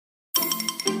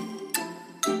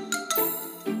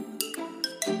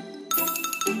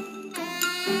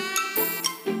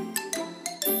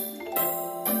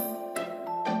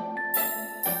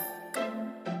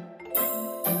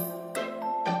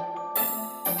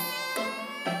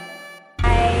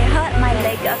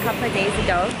leg a couple of days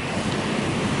ago.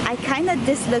 I kind of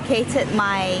dislocated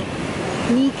my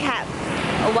kneecap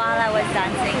while I was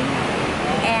dancing,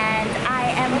 and I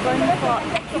am going for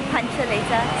acupuncture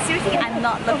later. Seriously, I'm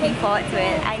not looking forward to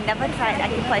it. I never tried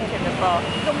acupuncture before,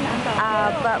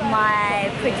 but my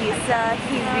producer,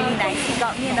 he's really nice. He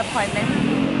got me an appointment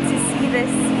to see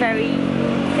this very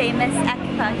famous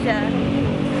acupuncture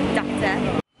doctor.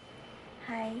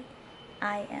 Hi,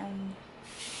 I am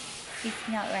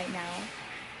freaking out right now.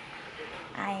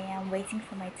 I am waiting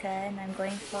for my turn. I'm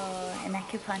going for an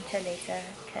acupuncture later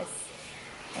because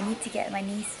I need to get my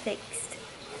knees fixed.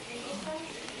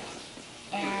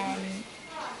 And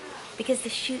because the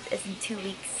shoot is in 2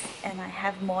 weeks and I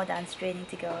have more dance training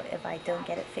to go, if I don't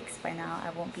get it fixed by now, I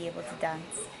won't be able to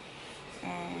dance.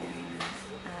 And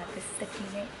this is the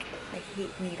clinic. I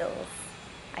hate needles.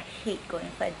 I hate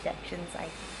going for injections. I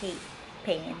hate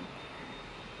pain.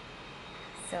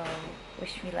 So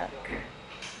wish me luck.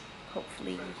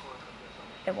 Hopefully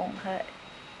it won't hurt.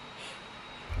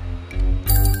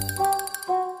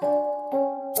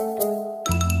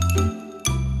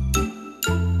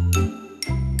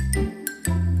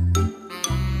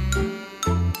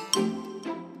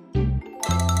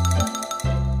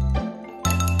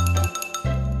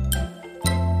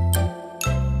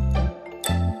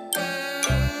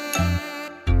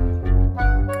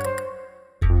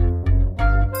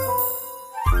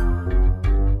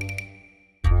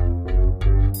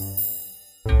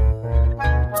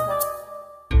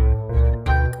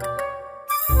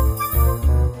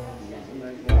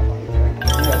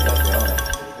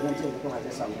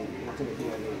这个地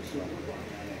方有需要，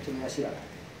这个要下来，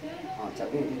脚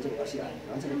边这个要下来，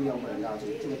然后这个地方不能拉住，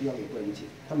这个地方也不能紧。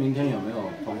他明天有没有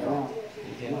通告？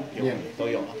明天有都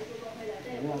有了。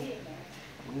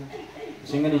我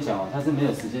先跟你讲他是没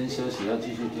有时间休息，要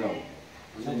继续跳舞，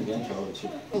所以你不要调回去。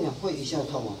跟你讲会一下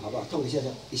痛吗？好不好？痛一下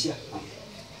就一下啊，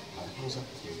好，放松。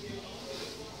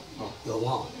哦，有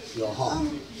哈，有哈，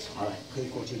好了，可以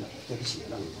过去了。对不起，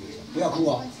让你痛一下，不要哭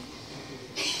哦，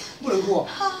不能哭哦。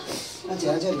那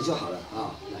剪在这里就好了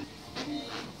啊，来。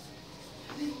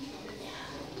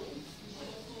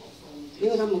因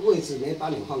为他们位置没把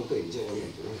你放对，你就永远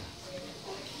不会好。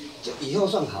就以后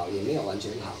算好，也没有完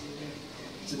全好，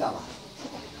知道吧？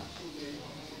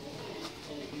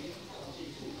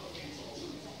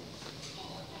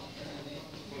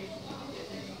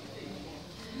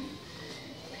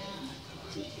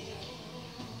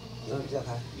有没有比较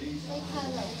开？没开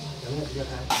了。有没有比较开？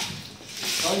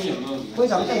高音有没有？非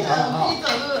常正常的哈。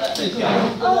可以跳。可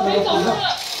以走路了，可以走路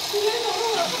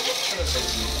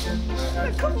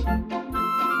了。